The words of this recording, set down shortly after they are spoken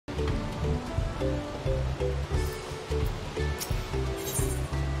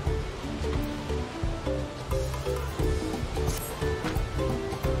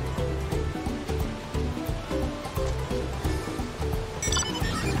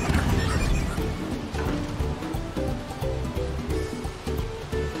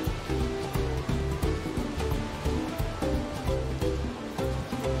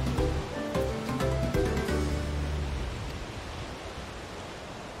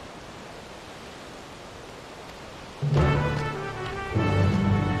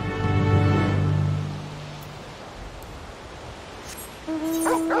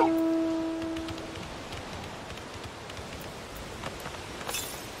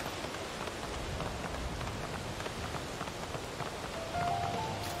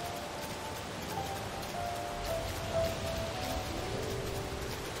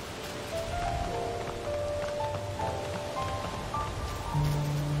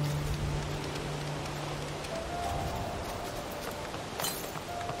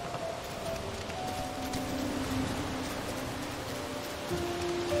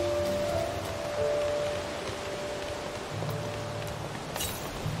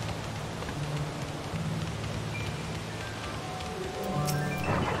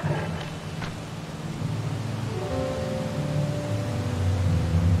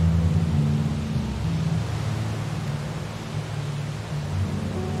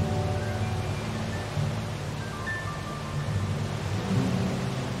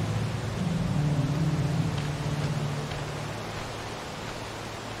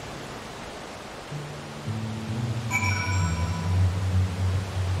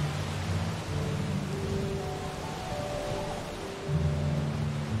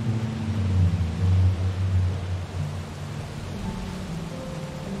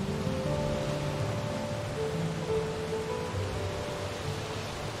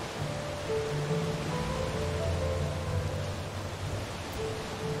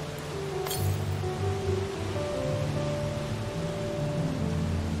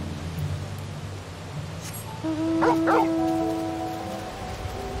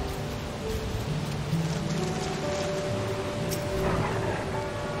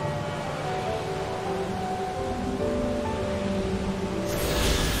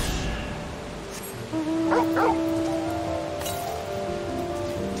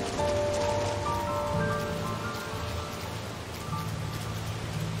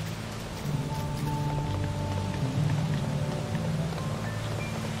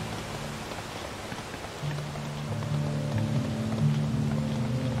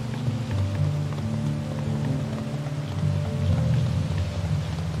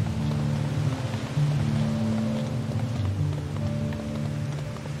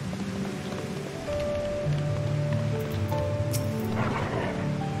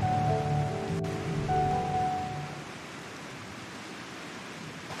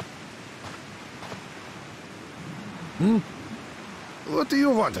What do you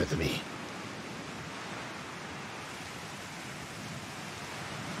want with me?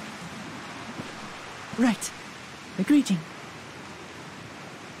 Right. A greeting.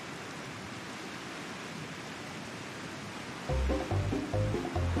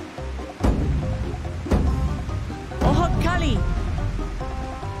 Oho Kali!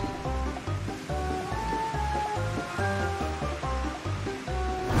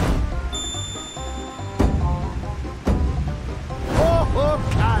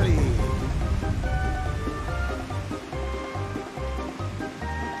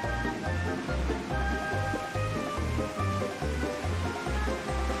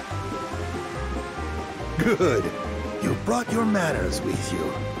 Good. You brought your manners with you.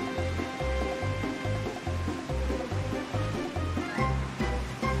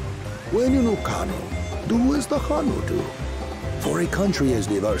 When you know Kanu, do as the Hanu do. For a country as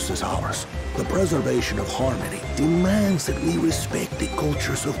diverse as ours, the preservation of harmony demands that we respect the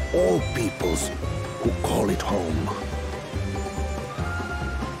cultures of all peoples who call it home.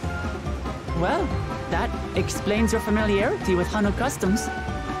 Well, that explains your familiarity with Hanu customs.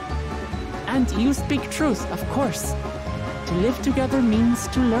 And you speak truth, of course. To live together means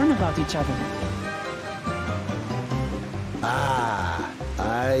to learn about each other. Ah,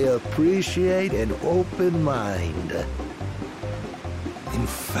 I appreciate an open mind. In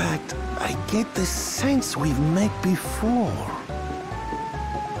fact, I get the sense we've met before.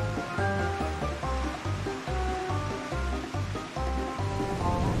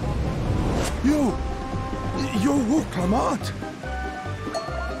 You're Wuklamat.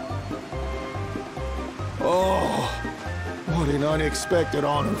 Oh, what an unexpected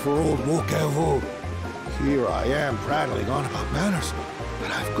honor for old Wukevu. Here I am prattling on about manners,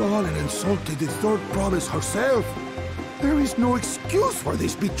 but I've gone and insulted the third province herself. There is no excuse for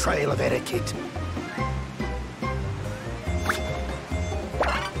this betrayal of etiquette.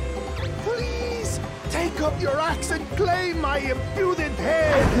 Please, take up your axe and claim my impudent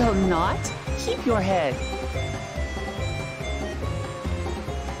head. I will not. Keep your head.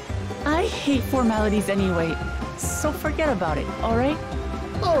 I hate formalities anyway, so forget about it, all right?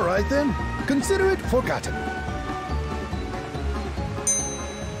 All right then. Consider it forgotten.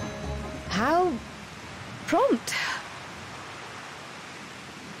 How prompt.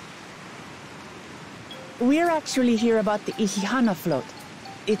 We're actually here about the Ihihana float.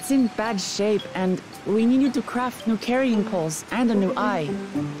 It's in bad shape, and we need you to craft new carrying poles and a new eye.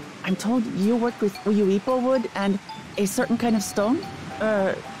 I'm told you work with Uyuipo wood and a certain kind of stone?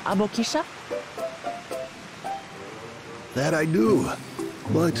 Abokisha? That I do.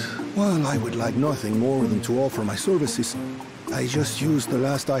 But while I would like nothing more than to offer my services, I just used the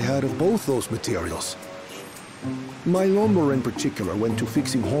last I had of both those materials. My lumber in particular went to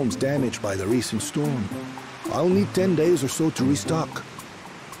fixing homes damaged by the recent storm. I'll need 10 days or so to restock.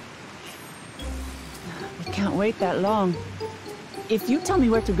 I can't wait that long. If you tell me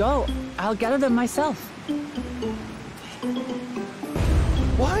where to go, I'll gather them myself.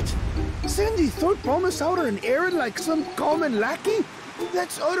 What? Send the third promise out on an errand like some common lackey?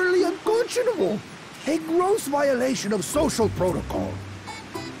 That's utterly unconscionable. A gross violation of social protocol.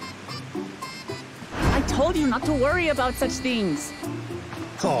 I told you not to worry about such things.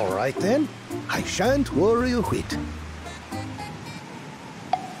 All right then. I shan't worry a whit.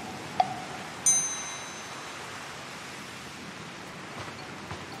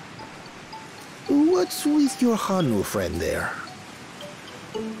 What's with your Hanu friend there?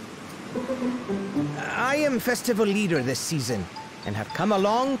 I am festival leader this season, and have come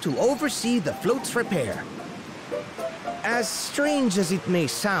along to oversee the float's repair. As strange as it may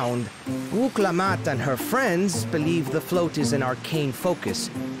sound, Wuklamat and her friends believe the float is an arcane focus,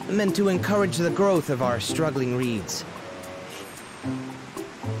 meant to encourage the growth of our struggling reeds.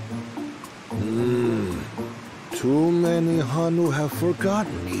 Too many Hanu have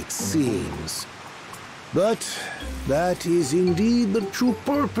forgotten, it seems. But that is indeed the true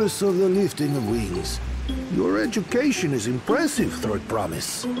purpose of the lifting of wings. Your education is impressive, Third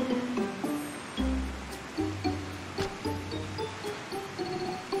Promise.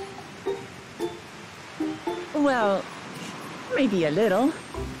 Well, maybe a little.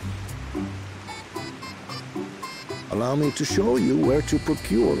 Allow me to show you where to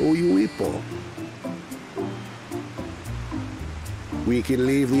procure Uyuipo. We can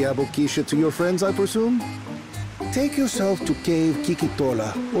leave the Abokisha to your friends, I presume? Take yourself to Cave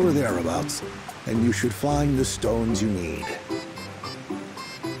Kikitola, or thereabouts, and you should find the stones you need.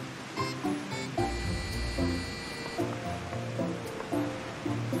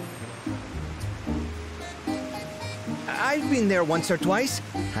 I've been there once or twice.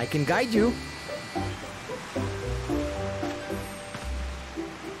 I can guide you.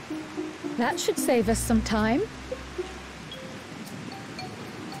 That should save us some time.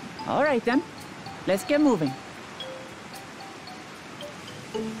 All right then, let's get moving.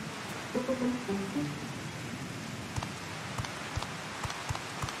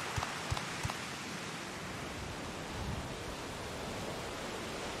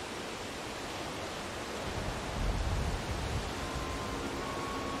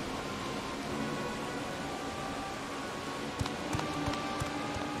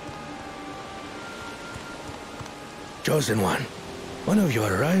 Chosen one of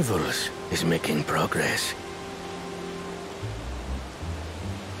your rivals is making progress.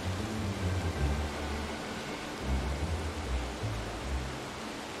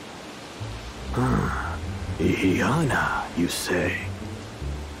 Ihiana, you say?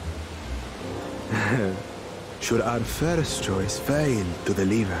 Should our first choice fail to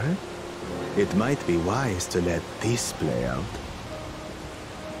deliver, it might be wise to let this play out.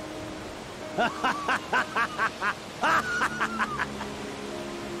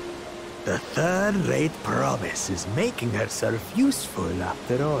 The third-rate promise is making herself useful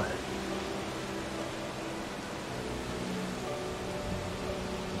after all.